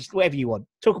whatever you want.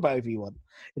 Talk about whoever you want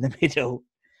in the middle.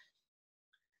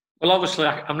 Well, obviously,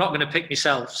 I'm not going to pick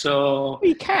myself, so...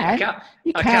 You can.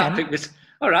 I can't pick this.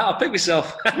 All right, I'll pick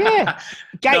myself. Yeah.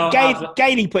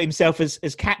 Gailey put himself as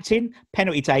captain,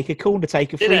 penalty taker, corner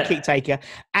taker, free kick taker,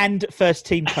 and first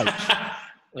team coach.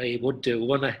 Well, he would do,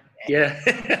 wouldn't he?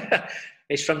 Yeah.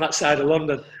 He's from that side of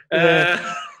London. No,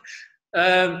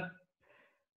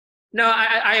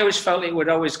 I always felt it was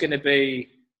always going to be,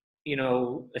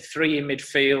 a three in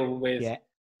midfield with... Yeah.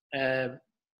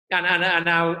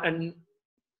 And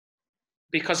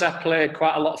because I played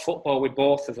quite a lot of football with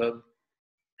both of them,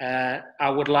 I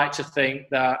would like to think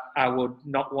that I would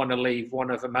not want to leave one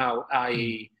of them out,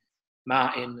 i.e.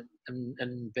 Martin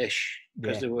and Bish,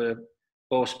 because they were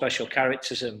both special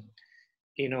characters. And,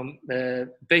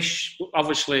 Bish,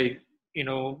 obviously,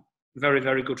 very,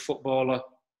 very good footballer.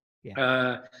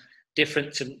 Yeah.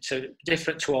 Different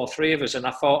to all three of us. And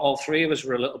I thought all three of us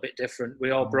were a little bit different.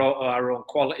 We all brought our own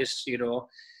qualities,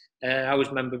 I always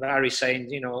remember Harry saying,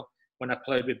 when I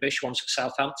played with Bish once at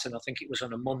Southampton, I think it was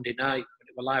on a Monday night, when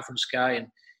it was live from Sky, and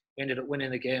we ended up winning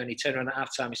the game, and he turned around at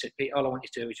half-time, he said, Pete, all I want you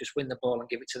to do is just win the ball and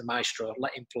give it to the maestro,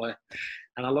 let him play.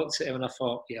 And I looked at him and I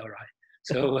thought, yeah, all right.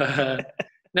 So, I'd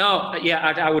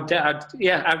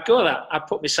go that. I'd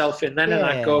put myself in then, and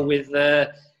I'd go with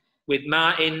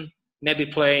Martin, maybe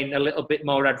playing a little bit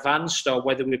more advanced, or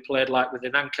whether we played like with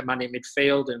an anchor man in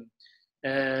midfield and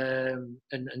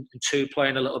two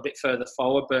playing a little bit further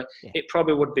forward, but it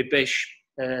probably would be Bish,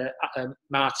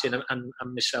 Martin, and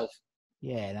myself.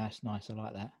 Yeah, that's nice. I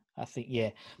like that. I think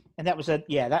and that was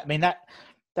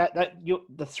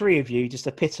the three of you just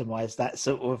epitomised that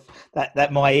sort of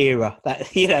that my era. That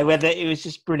whether it was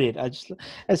just brilliant. I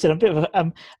said I'm a bit of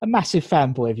a massive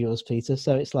fanboy of yours, Peter.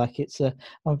 So it's like I'm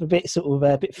a bit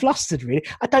a bit flustered. Really,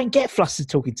 I don't get flustered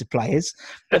talking to players,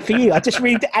 but for you, I just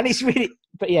really and it's really.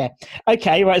 But yeah,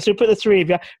 okay, right. So we put the three of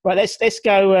you. Right, let's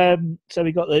go. So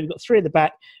we've got three at the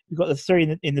back. We've got the three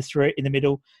in the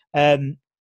middle. Who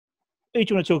do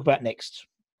you want to talk about next?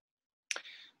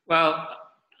 Well,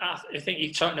 I think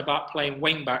you're talking about playing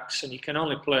wing backs, and you can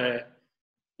only play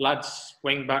lads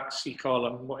wing backs. You call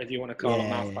them whatever you want to call them,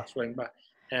 half backs, wing back.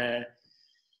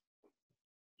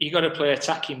 You got to play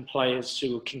attacking players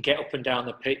who can get up and down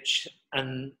the pitch,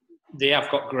 and they have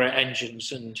got great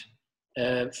engines. And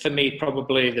for me,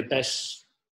 probably the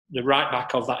right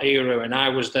back of that era, and I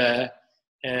was there.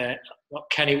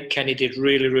 Kenny did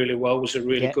really, really well. Was a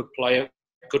really good player,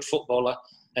 good footballer.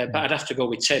 But I'd have to go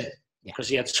with Tim. Because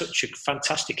he had such a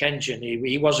fantastic engine.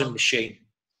 He was a machine.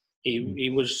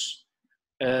 He was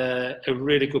a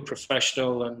really good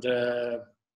professional, and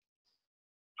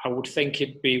I would think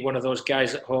he'd be one of those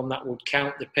guys at home that would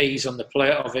count the peas on the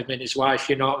plate of him and his wife.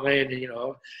 You know what I mean?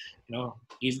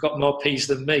 You've got more peas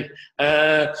than me.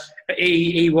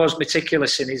 He was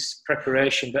meticulous in his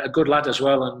preparation, but a good lad as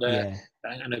well, and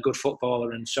a good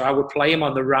footballer. And so I would play him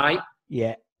on the right.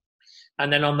 Yeah.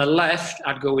 And then on the left,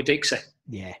 I'd go with Dixie.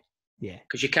 Yeah. Yeah,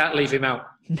 because you can't leave him out.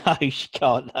 No, you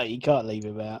can't. No, you can't leave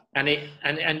him out. And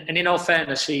in all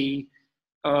fairness, he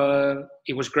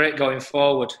was great going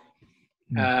forward,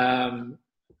 and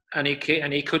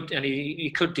he could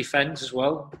defend as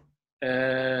well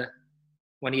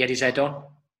when he had his head on.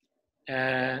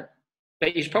 but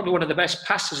he's probably one of the best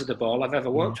passers of the ball I've ever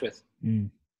worked with.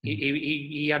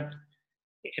 He had,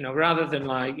 rather than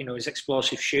his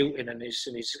explosive shooting and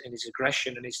his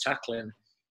aggression and his tackling,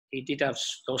 he did have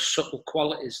those subtle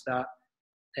qualities that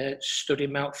stood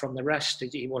him out from the rest.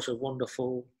 He was a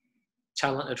wonderful,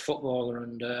 talented footballer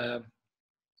and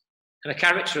a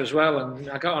character as well. And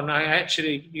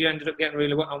you ended up getting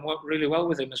really well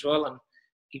with him as well. And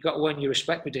you got to earn your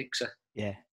respect with Dixie.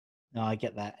 Yeah, no, I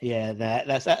get that. Yeah,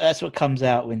 that's what comes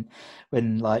out when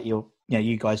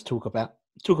you guys talk about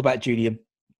Julian.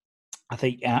 I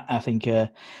think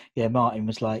Martin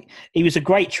was like, he was a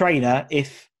great trainer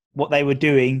if what they were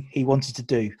doing he wanted to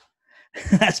do.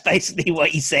 That's basically what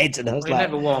he said, and I was he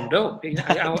never warmed up. He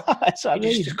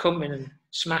used to come in and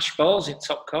smash balls in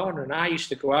top corner, and I used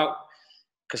to go out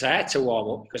because I had to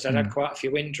warm up because I'd had quite a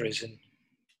few injuries, and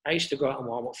I used to go out and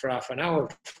warm up for half an hour,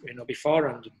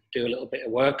 beforehand, and do a little bit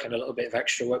of work and a little bit of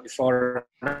extra work before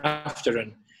and after.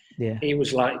 And he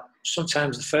was like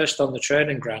sometimes the first on the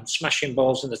training ground, smashing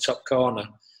balls in the top corner,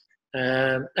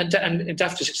 and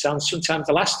daft as it sounds, sometimes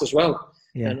the last as well.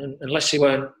 Yeah. And unless he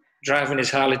weren't driving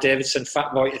his Harley Davidson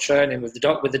fat boy to training with the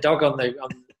dog on the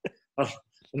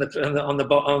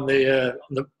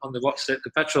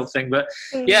petrol thing. But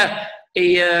yeah,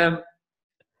 he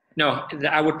no,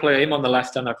 I would play him on the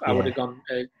left, and I would have gone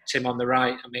Tim on the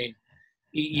right. I mean,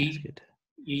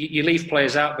 you leave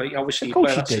players out, but obviously you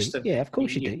play that system. Yeah, of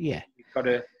course you do. Yeah, you've got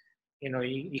to,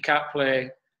 you can't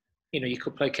play. You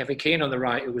could play Kevin Keane on the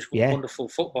right, who was a wonderful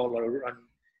footballer, and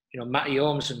Matty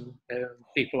Holmes and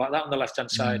people like that on the left-hand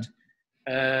side.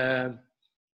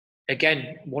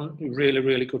 Again, one really,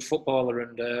 really good footballer.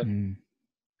 And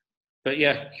but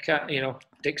yeah, you can't.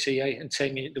 Dixie and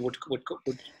Tim would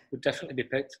definitely be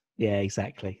picked. Yeah,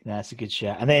 exactly. That's a good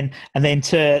shout. And then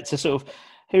to sort of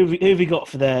who have you got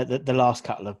for the last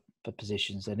couple of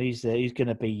positions? And who's going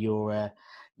to be your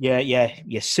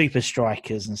super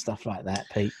strikers and stuff like that,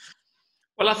 Pete?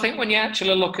 Well, I think when you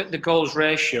actually look at the goals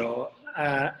ratio.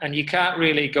 And you can't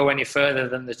really go any further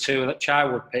than the two that Chai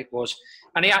would pick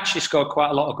and he actually scored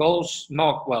quite a lot of goals.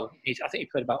 I think he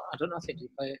played about, I think he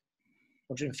played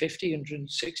 150,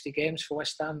 160 games for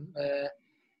West Ham.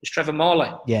 It's Trevor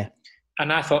Morley. Yeah.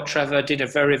 And I thought Trevor did a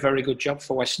very, very good job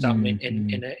for West Ham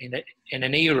in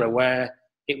an era where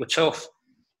it was tough.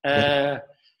 I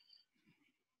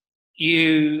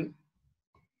didn't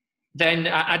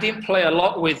play a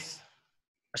lot with,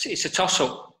 it's a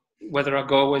toss-up. Whether I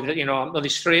go with,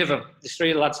 there's three of them. There's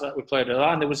three lads that we played with,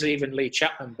 and there was even Lee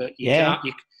Chapman. But you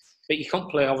can't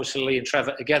play obviously Lee and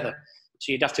Trevor together.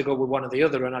 So you'd have to go with one or the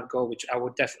other, and I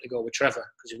would definitely go with Trevor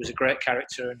because he was a great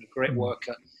character and a great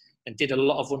worker, and did a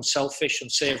lot of unselfish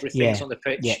and savoury things on the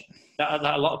pitch that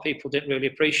a lot of people didn't really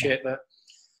appreciate. But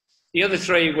the other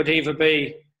three would either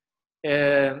be,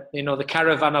 the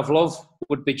caravan of love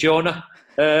would be Jonah.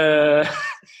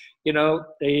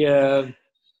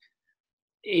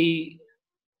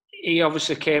 He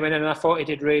obviously came in, and I thought he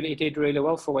did really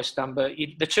well for West Ham. But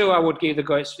the two I would either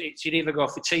go, you'd either go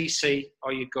for TC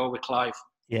or you'd go with Clive.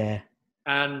 Yeah.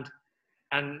 And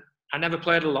I never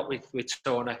played a lot with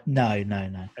Tony. No.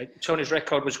 Tony's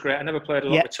record was great. I never played a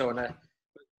lot with Tony,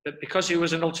 but because he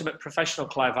was an ultimate professional,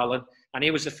 Clive Allen, and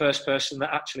he was the first person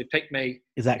that actually picked me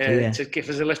to give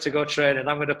us a lift to go training,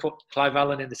 I'm going to put Clive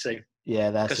Allen in the team.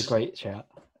 Yeah, that's a great shout.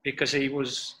 Because he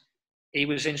was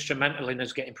instrumental in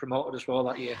us getting promoted as well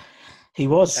that year. He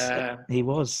was,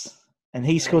 and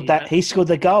he scored that. He scored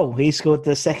the goal. He scored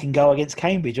the second goal against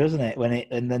Cambridge, wasn't it?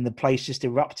 And then the place just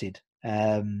erupted.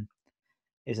 And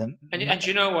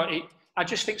you know what? I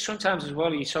just think sometimes as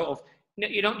well,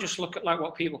 you don't just look at like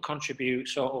what people contribute,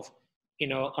 sort of,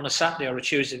 on a Saturday or a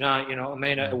Tuesday night. You know what I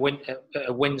mean? At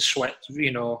a windswept,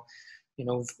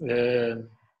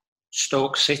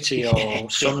 Stoke City or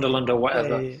Sunderland or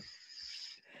whatever. Yeah.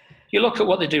 You look at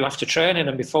what they do after training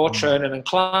and before training, and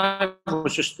Clive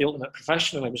was just the ultimate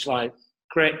professional. He was like,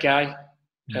 great guy,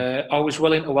 always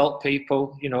willing to help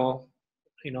people. I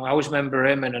always remember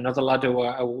him, and another lad who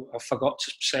I forgot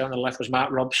to say on the left was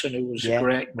Mark Robson, who was a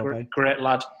great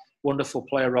lad, wonderful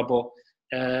player, Robbo.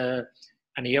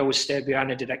 And he always stayed behind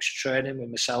and did extra training with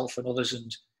myself and others.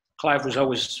 And Clive was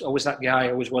always that guy,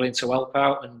 always willing to help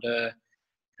out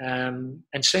and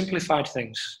simplified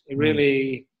things. He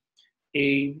really.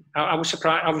 I was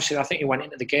surprised. Obviously, I think he went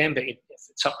into the game, but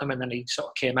for Tottenham, and then he sort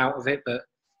of came out of it. But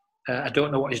I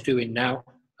don't know what he's doing now.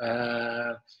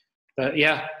 But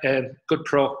yeah, good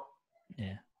pro.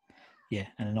 Yeah,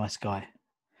 and a nice guy.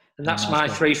 And that's my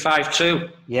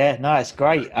 3-5-2. Yeah, no, it's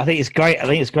great. I think it's great,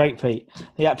 Pete.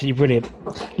 Yeah, absolutely brilliant.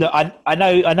 Look, I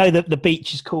know that the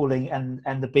beach is calling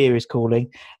and the beer is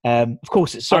calling. Of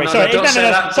course, it's sorry. Sorry. Don't say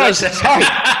that. Don't say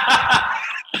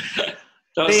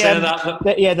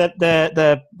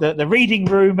that. The reading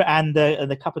room and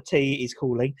the cup of tea is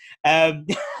calling.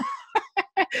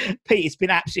 Pete, it's been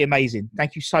absolutely amazing.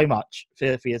 Thank you so much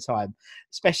for your time,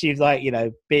 especially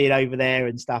being over there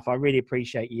and stuff. I really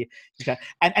appreciate you.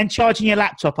 And charging your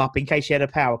laptop up in case you had a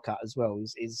power cut as well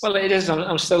is. Well, it is.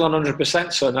 I'm still on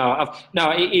 100%. So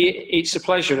it's a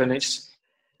pleasure, and it's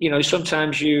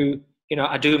sometimes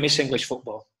I do miss English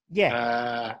football.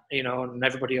 Yeah. And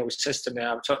everybody always says to me,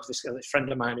 I talked to this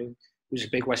friend of mine who's a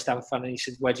big West Ham fan, and he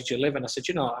said, "Where did you live?" And I said,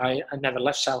 I never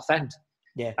left Southend.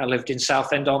 Yeah, I lived in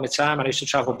Southend all my time. I used to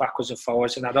travel backwards and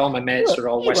forwards, and had all my mates were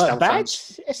all West Ham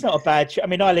fans. It's not a bad. I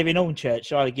mean, I live in Hornchurch,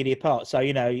 so I live Gidea Park. So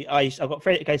I've got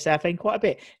friends that go Southend quite a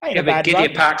bit.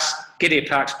 Gidea Park's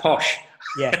posh.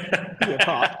 Yeah, Gidea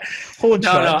Park,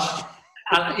 Hornchurch.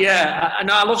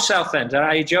 I love Southend.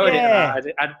 I enjoyed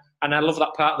it, and I love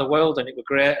that part of the world, and it was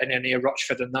great. And then near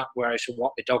Rochford and that, where I used to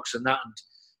walk my dogs and that.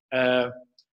 And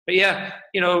but yeah,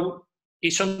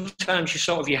 sometimes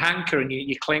you hanker and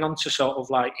you cling on to sort of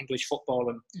like English football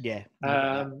and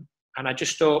and I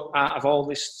just thought, out of all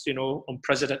this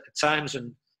unprecedented times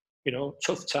and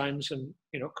tough times, and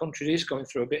country is going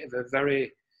through a bit of a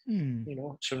very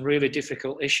some really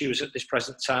difficult issues at this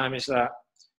present time, is that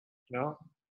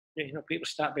people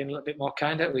start being a little bit more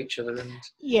kinder to each other. And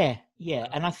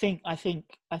and I think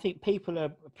people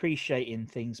are appreciating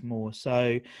things more.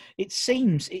 So it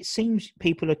seems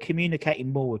people are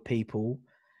communicating more with people,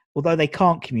 although they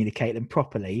can't communicate them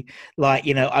properly,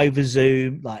 over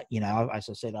Zoom. As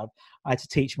I said, I had to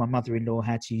teach my mother-in-law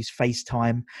how to use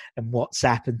FaceTime and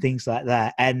WhatsApp and things like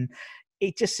that. And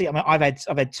it just, I've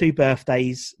had 2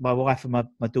 birthdays, my wife and my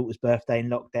daughter's birthday in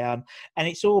lockdown, and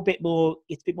it's all a bit more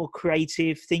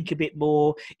creative, think a bit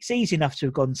more. It's easy enough to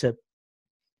have gone to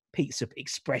Pizza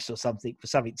Express or something for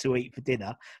something to eat for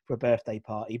dinner for a birthday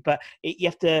party, but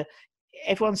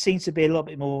everyone seems to be a lot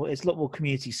bit more. There's a lot more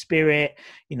community spirit.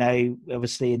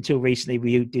 Obviously, until recently,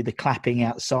 we do the clapping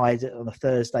outside on a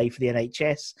Thursday for the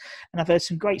NHS, and I've heard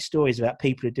some great stories about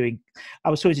people who are doing. I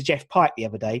was talking to Jeff Pike the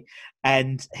other day,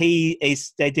 and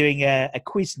they're doing a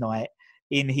quiz night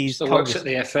in his. Still works at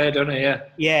the FA, doesn't he? Yeah.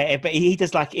 Yeah, but he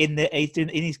does in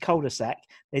his cul-de-sac.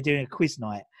 They're doing a quiz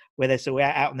night where they're sort of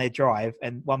out on their drive,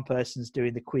 and one person's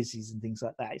doing the quizzes and things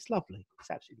like that. It's lovely.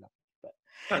 It's absolutely lovely.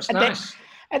 That's nice.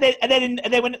 And then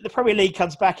when the Premier League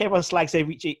comes back, everyone slags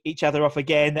each other off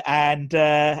again, and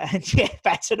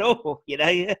back to normal.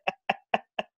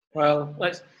 Well,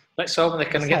 let's hope they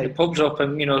can get the pubs up,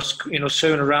 and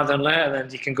sooner rather than later.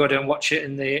 Then you can go down and watch it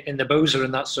in the boozer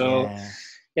and that. So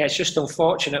it's just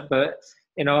unfortunate, but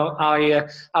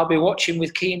I'll be watching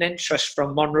with keen interest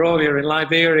from Monrovia in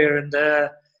Liberia, and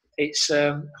it's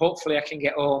hopefully I can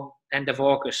get home end of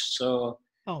August. So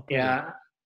I've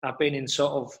been in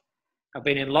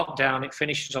lockdown. It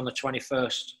finishes on the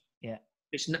 21st. Yeah.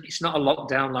 It's not a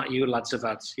lockdown like you lads have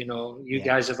had. You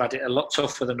guys have had it a lot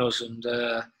tougher than us, and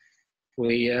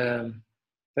we've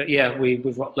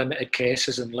got limited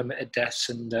cases and limited deaths,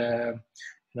 and the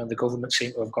government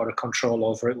seem to have got a control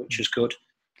over it, which is good.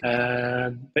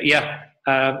 But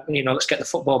let's get the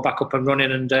football back up and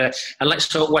running, and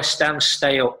let's hope West Ham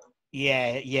stay up.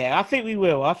 Yeah. I think we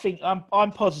will. I think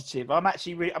I'm positive. I'm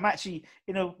actually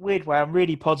in a weird way, I'm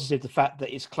really positive the fact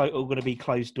that it's all going to be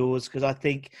closed doors, because I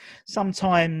think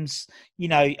sometimes,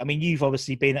 you've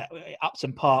obviously been at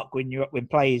Upton Park when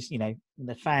players, when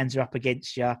the fans are up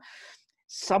against you.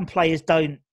 Some players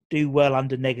don't do well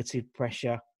under negative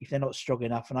pressure if they're not strong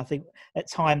enough, and I think at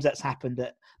times that's happened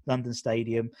at London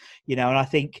Stadium. And I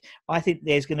think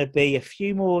there's going to be a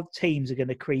few more teams are going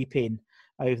to creep in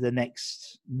over the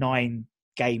next 9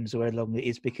 games or how long it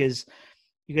is, because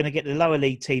you're going to get the lower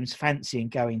league teams fancying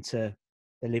going to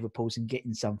the Liverpools and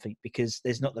getting something, because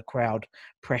there's not the crowd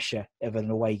pressure of an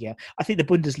away game. I think the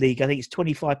Bundesliga, it's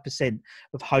 25%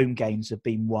 of home games have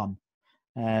been won.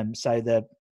 I did see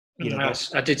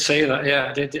that. Yeah,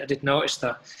 I did notice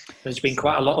that. There's been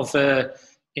quite a lot of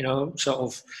sort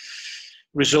of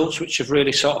results which have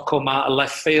really sort of come out of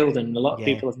left field, and a lot of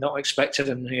people have not expected,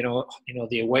 and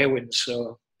the away wins.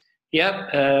 So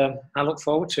I look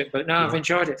forward to it. But no, I've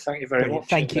enjoyed it. Thank you very much.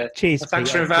 Thank you. Cheers.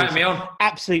 Thanks for inviting me on.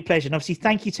 Absolute pleasure. And obviously,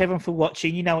 thank you to everyone for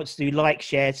watching. You know what to do: like,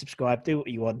 share, subscribe, do what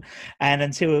you want.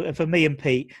 And for me and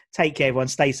Pete, take care, everyone.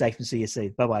 Stay safe, and see you soon.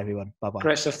 Bye bye, everyone. Bye bye.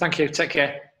 Great stuff. Thank you. Take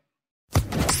care.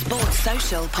 Sports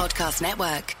Social Podcast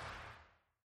Network.